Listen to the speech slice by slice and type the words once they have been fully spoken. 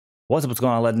What's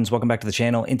going on, legends? Welcome back to the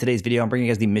channel. In today's video, I'm bringing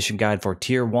you guys the mission guide for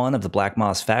Tier 1 of the Black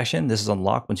Moss faction. This is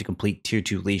unlocked once you complete Tier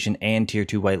 2 Legion and Tier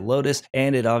 2 White Lotus,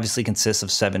 and it obviously consists of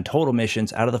 7 total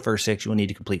missions. Out of the first 6, you will need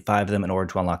to complete 5 of them in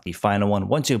order to unlock the final one.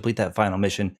 Once you complete that final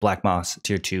mission, Black Moss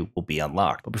Tier 2 will be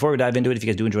unlocked. But before we dive into it, if you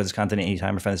guys do enjoy this content at any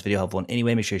time or find this video helpful in any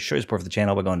way, make sure you show your support for the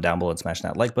channel by going down below and smashing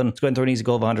that like button. Let's go ahead and throw an easy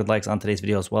goal of 100 likes on today's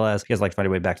video, as well as if you guys like to find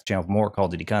your way back to the channel for more Call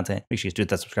of Duty content, make sure you do hit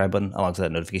that subscribe button alongside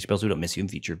that notification bell so we don't miss you in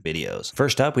future videos.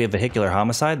 First up, we have Vehicular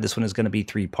Homicide. This one is going to be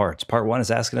 3 parts. Part 1 is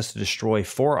asking us to destroy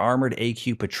 4 armored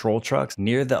AQ patrol trucks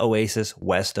near the oasis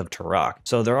west of Turok.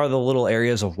 So there are the little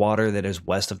areas of water that is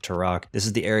west of Turok. This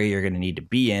is the area you're going to need to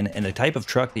be in, and the type of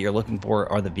truck that you're looking for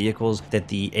are the vehicles that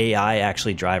the AI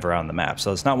actually drive around the map.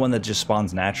 So it's not one that just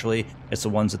spawns naturally. It's the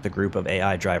ones that the group of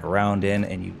AI drive around in,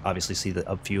 and you obviously see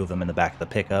a few of them in the back of the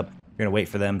pickup. You're going to wait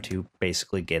for them to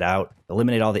basically get out,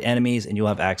 eliminate all the enemies, and you'll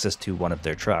have access to one of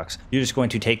their trucks. You're just going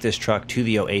to take this truck to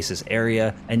the oasis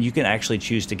area, and you can actually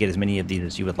choose to get as many of these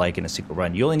as you would like in a single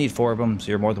run. You only need 4 of them, so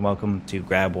you're more than welcome to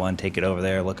grab one, take it over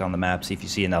there, look on the map, see if you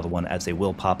see another one, as they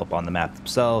will pop up on the map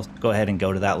themselves. Go ahead and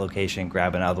go to that location,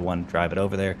 grab another one, drive it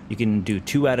over there. You can do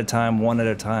 2 at a time, 1 at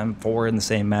a time, 4 in the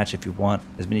same match if you want,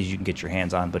 as many as you can get your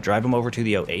hands on, but drive them over to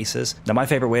the oasis. Now, my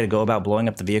favorite way to go about blowing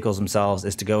up the vehicles themselves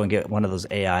is to go and get one of those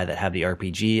AI that have the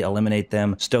RPG, eliminate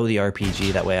them, stow the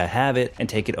RPG, that way I have it, and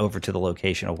take it over to the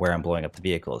location of where I'm blowing up the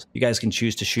vehicles. You guys can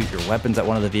choose to shoot your weapons at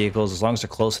one of the vehicles. As long as they're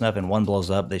close enough and one blows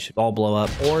up, they should all blow up.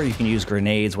 Or you can use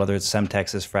grenades, whether it's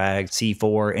Semtex's frag,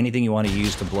 C4, anything you want to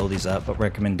use to blow these up. But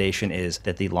recommendation is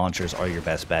that the launchers are your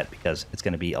best bet because it's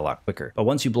going to be a lot quicker. But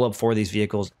once you blow up 4 of these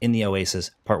vehicles in the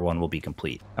oasis, part 1 will be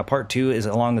complete. Now, part 2 is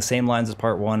along the same lines as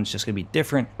part 1. It's just going to be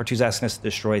different. Part 2 is asking us to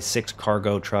destroy 6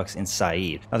 cargo trucks in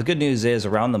Said. Now, the good news is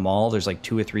around the mall, there's like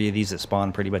 2 or 3 of these that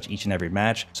spawn pretty much each and every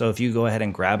match. So if you go ahead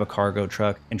and grab a cargo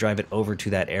truck and drive it over to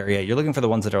that area, you're looking for the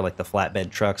ones that are like the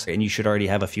flatbed trucks, and you should already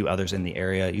have a few others in the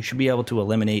area. You should be able to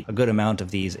eliminate a good amount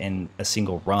of these in a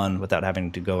single run without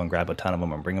having to go and grab a ton of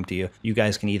them and bring them to you. You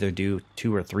guys can either do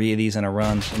 2 or 3 of these in a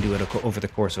run and do it over the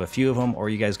course of a few of them, or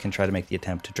you guys can try to make the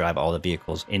attempt to drive all the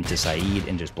vehicles into Said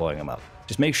and just blowing them up.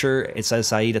 Just make sure it says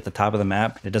Said at the top of the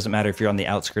map. It doesn't matter if you're on the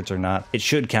outskirts or not. It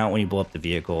should count when you blow up the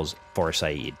vehicles for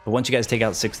Said. But once you guys take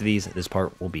out 6 of these, this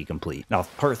part will be complete. Now,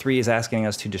 part 3 is asking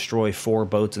us to destroy 4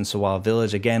 boats in Sawah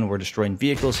Village. Again, we're destroying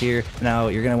vehicles here. Now,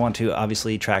 you're going to want to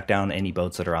obviously track down any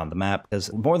boats that are on the map,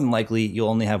 because more than likely, you'll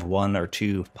only have 1 or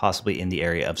 2 possibly in the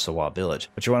area of Sawah Village.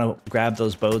 But you want to grab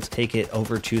those boats, take it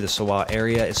over to the Sawah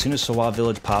area. As soon as Sawah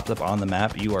Village pops up on the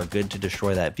map, you are good to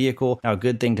destroy that vehicle. Now, a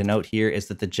good thing to note here is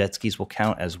that the jet skis will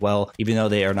count as well. Even though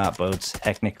they are not boats,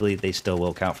 technically they still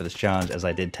will count for this challenge, as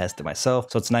I did test it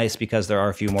myself. So it's nice because there are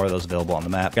a few more of those available on the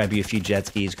map. Grab you a few jet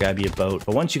skis, grab you a boat.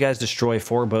 But once you guys destroy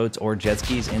 4 boats or jet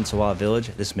skis in Sawah Village,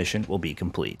 this mission will be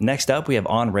complete. Next up, we have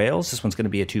On Rails. This one's going to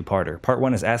be a 2-parter. Part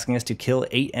 1 is asking us to kill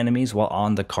 8 enemies while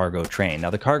on the cargo train.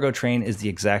 Now, the cargo train is the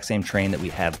exact same train that we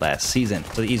had last season.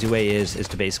 So the easy way is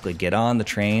to basically get on the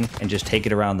train and just take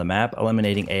it around the map,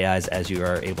 eliminating AIs as you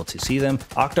are able to see them.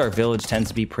 Oktar Village tends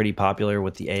to be pretty popular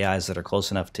with the AIs that are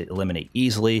close enough to eliminate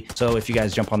easily. So if you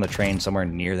guys jump on the train somewhere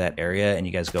near that area and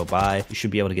you guys go by, you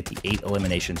should be able to get the 8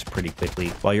 eliminations pretty quickly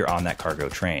while you're on that cargo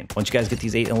train. Once you guys get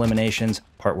these 8 eliminations,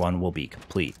 part 1 will be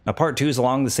complete. Now, part 2 is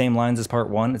along the same lines as part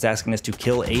 1. It's asking us to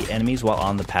kill 8 enemies while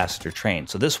on the passenger train.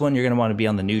 So this one, you're going to want to be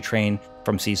on the new train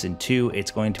from season 2.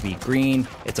 It's going to be green.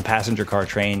 It's a passenger car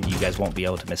train. You guys won't be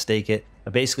able to mistake it.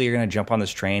 But basically, you're going to jump on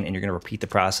this train and you're going to repeat the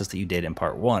process that you did in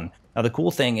part 1. Now, the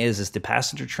cool thing is the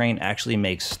passenger train actually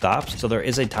makes stops. So there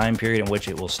is a time period in which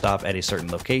it will stop at a certain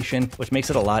location, which makes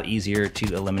it a lot easier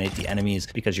to eliminate the enemies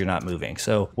because you're not moving.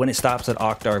 So when it stops at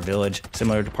Oktar Village,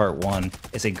 similar to part 1,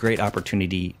 it's a great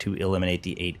opportunity to eliminate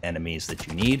the 8 enemies that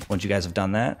you need. Once you guys have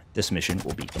done that, this mission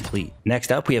will be complete.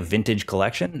 Next up, we have Vintage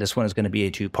Collection. This one is going to be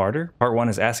a 2-parter. Part 1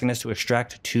 is asking us to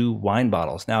extract 2 wine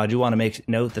bottles. Now, I do want to make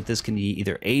note that this can be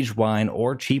either aged wine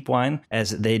or cheap wine,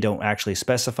 as they don't actually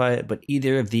specify it, but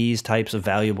either of these types of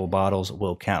valuable bottles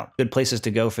will count. Good places to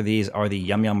go for these are the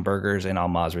Yum Yum Burgers in Al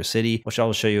Mazrah City, which I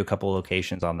will show you a couple of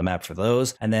locations on the map for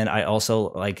those. And then I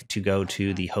also like to go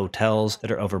to the hotels that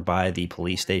are over by the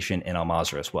police station in Al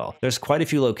Mazrah as well. There's quite a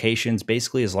few locations.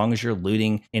 Basically, as long as you're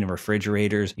looting in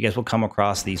refrigerators, you guys will come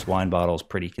across these wine bottles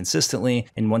pretty consistently.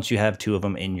 And once you have 2 of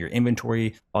them in your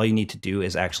inventory, all you need to do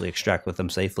is actually extract with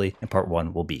them safely, and part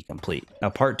 1 will be complete.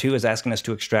 Now, part 2 is asking us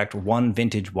to extract 1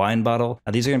 vintage wine bottle.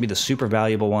 Now, these are going to be the super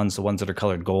valuable ones ones, the ones that are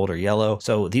colored gold or yellow.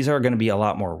 So these are going to be a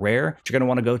lot more rare. You're going to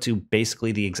want to go to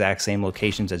basically the exact same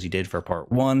locations as you did for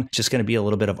part 1. It's just going to be a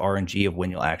little bit of RNG of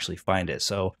when you'll actually find it.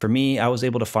 So for me, I was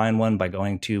able to find one by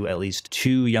going to at least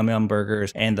 2 Yum Yum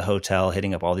Burgers and the hotel,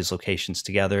 hitting up all these locations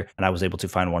together, and I was able to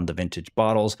find one of the vintage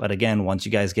bottles. But again, once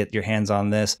you guys get your hands on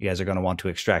this, you guys are going to want to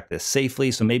extract this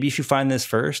safely. So maybe if you find this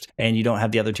first and you don't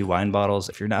have the other 2 wine bottles,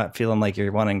 if you're not feeling like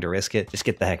you're wanting to risk it, just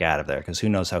get the heck out of there, because who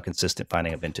knows how consistent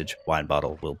finding a vintage wine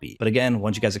bottle will be. But again,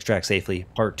 once you guys extract safely,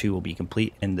 part 2 will be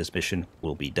complete and this mission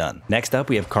will be done. Next up,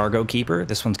 we have Cargo Keeper.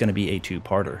 This one's going to be a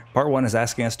 2-parter. Part 1 is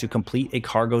asking us to complete a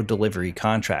cargo delivery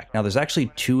contract. Now there's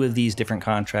actually 2 of these different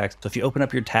contracts. So if you open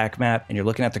up your TAC map and you're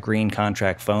looking at the green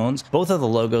contract phones, both of the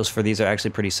logos for these are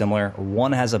actually pretty similar.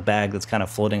 One has a bag that's kind of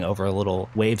floating over a little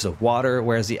waves of water,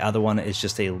 whereas the other one is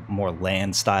just a more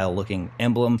land style looking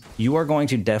emblem. You are going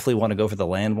to definitely want to go for the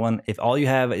land one. If all you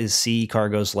have is sea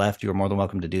cargoes left, you are more than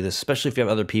welcome to do this, especially if you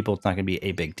have other people. It's not going to be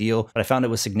a big deal, but I found it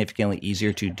was significantly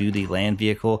easier to do the land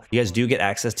vehicle. You guys do get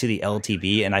access to the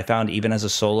LTV, and I found even as a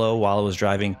solo, while I was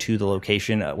driving to the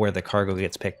location where the cargo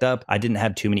gets picked up, I didn't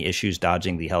have too many issues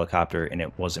dodging the helicopter and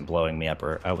it wasn't blowing me up,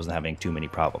 or I wasn't having too many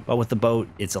problems. But with the boat,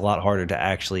 it's a lot harder to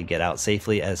actually get out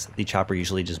safely, as the chopper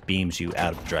usually just beams you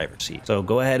out of the driver's seat. So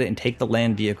go ahead and take the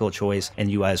land vehicle choice, and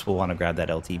you guys will want to grab that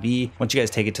LTV. Once you guys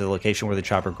take it to the location where the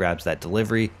chopper grabs that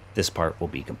delivery, this part will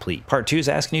be complete. Part 2 is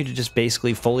asking you to just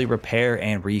basically fully repair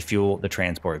and refuel the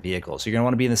transport vehicle. So you're going to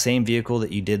want to be in the same vehicle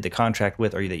that you did the contract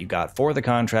with, or that you got for the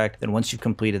contract. Then once you've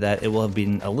completed that, it will have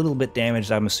been a little bit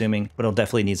damaged, I'm assuming, but it'll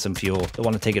definitely need some fuel. You'll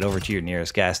want to take it over to your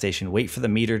nearest gas station, wait for the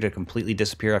meter to completely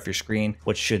disappear off your screen,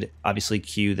 which should obviously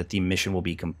cue that the mission will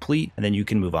be complete, and then you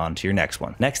can move on to your next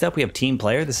one. Next up, we have Team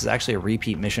Player. This is actually a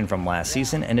repeat mission from last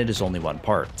season, and it is only 1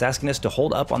 part. It's asking us to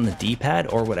hold up on the D-pad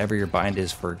or whatever your bind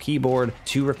is for keyboard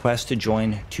to request to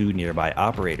join 2 nearby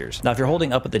operators. Now, if you're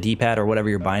holding up at the D-pad or whatever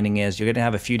your binding is, you're going to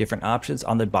have a few different options.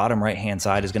 On the bottom right-hand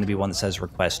side is going to be one that says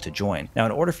request to join. Now,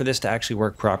 in order for this to actually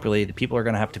work properly, the people are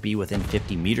going to have to be within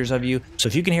 50 meters of you. So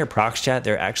if you can hear prox chat,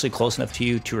 they're actually close enough to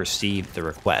you to receive the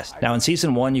request. Now, in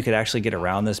season 1, you could actually get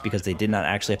around this because they did not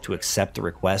actually have to accept the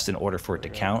request in order for it to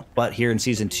count. But here in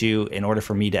season 2, in order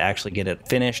for me to actually get it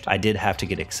finished, I did have to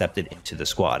get accepted into the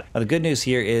squad. Now, the good news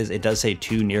here is it does say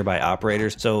 2 nearby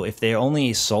operators. So if they're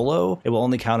only solo, it will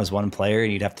only count as 1 player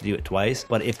and you'd have to do it twice.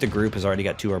 But if the group has already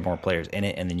got 2 or more players in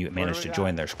it and then you manage to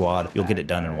join their squad, you'll get it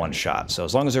done in 1 shot. So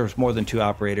as long as there's more than 2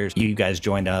 operators, you guys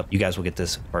joined up, you guys will get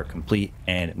this part complete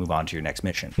and move on to your next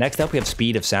mission. Next up, we have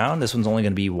Speed of Sound. This one's only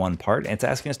going to be 1 part, and it's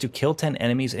asking us to kill 10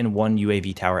 enemies in 1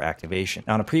 UAV tower activation.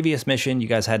 Now, on a previous mission, you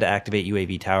guys had to activate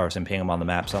UAV towers and ping them on the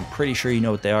map, so I'm pretty sure you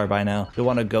know what they are by now. You'll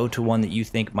want to go to one that you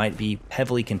think might be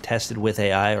heavily contested with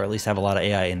AI, or at least have a lot of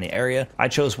AI in the area. I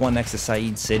chose one next to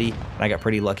Saeed City, and I got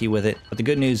pretty lucky with it. But the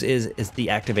good news is the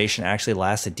activation actually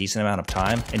lasts a decent amount of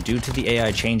time, and due to the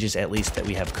AI changes, at least that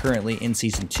we have currently in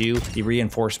season 2, the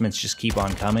reinforcements just keep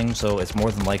on coming, so it's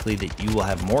more than likely that you will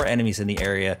have more enemies in the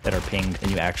area that are pinged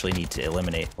than you actually need to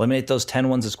eliminate. Eliminate those 10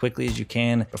 ones as quickly as you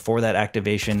can before that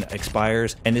activation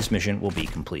expires, and this mission will be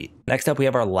complete. Next up, we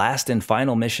have our last and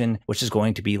final mission, which is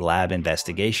going to be Lab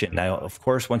Investigation. Now, of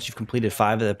course, once you've completed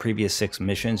 5 of the previous 6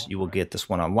 missions, you will get this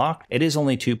one unlocked. It is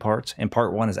only 2 parts, and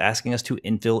part 1 is asking us to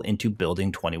infill into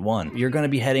Building 21. You're going to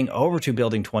be heading over to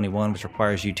Building 21, which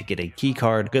requires you to get a key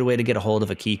card. Good way to get a hold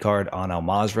of a key card on Al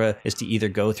Mazrah is to either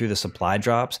go through the supply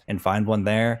drops and find one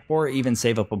there, or even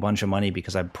save up a bunch of money,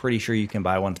 because I'm pretty sure you can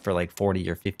buy one for like 40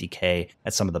 or 50k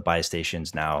at some of the buy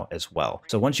stations now as well.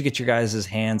 So once you get your guys'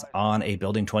 hands on a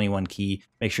Building 21 key,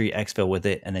 make sure you exfil with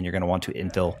it, and then you're going to want to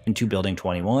infill into Building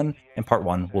 21, and part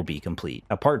 1 will be complete.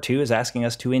 Now, part 2 is asking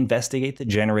us to investigate the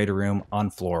generator room on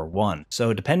floor 1.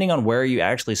 So depending on where you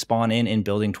actually spawn in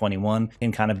Building 21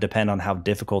 can kind of depend on how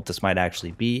difficult this might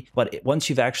actually be. But once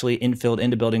you've actually infilled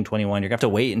into Building 21, you're going to have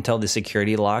to wait until the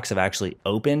security locks have actually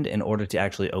opened in order to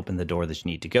actually open the door that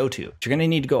you need to go to. You're going to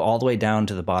need to go all the way down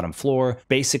to the bottom floor,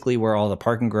 basically where all the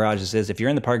parking garages is. If you're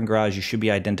in the parking garage, you should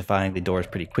be identifying the doors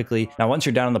pretty quickly. Now, once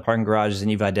you're down in the parking garages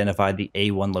and you've identified the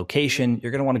A1 location,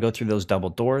 you're going to want to go through those double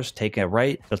doors, take a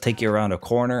right, it'll take you around a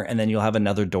corner, and then you'll have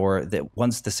another door that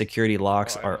once the security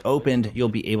locks are opened, you'll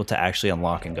be able to actually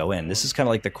unlock and go in. This is kind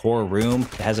of like the core room.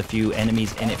 It has a few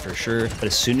enemies in it for sure, but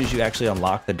as soon as you actually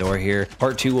unlock the door here,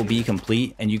 part 2 will be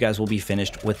complete and you guys will be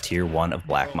finished with tier 1 of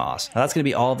Black Moss. Now, that's going to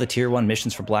be all of the tier 1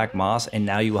 missions for Black Moss, and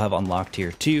now you will have unlocked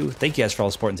tier 2. Thank you guys for all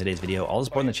the support in today's video, all the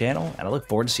support on the channel, and I look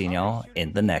forward to seeing y'all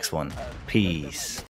in the next one. Peace.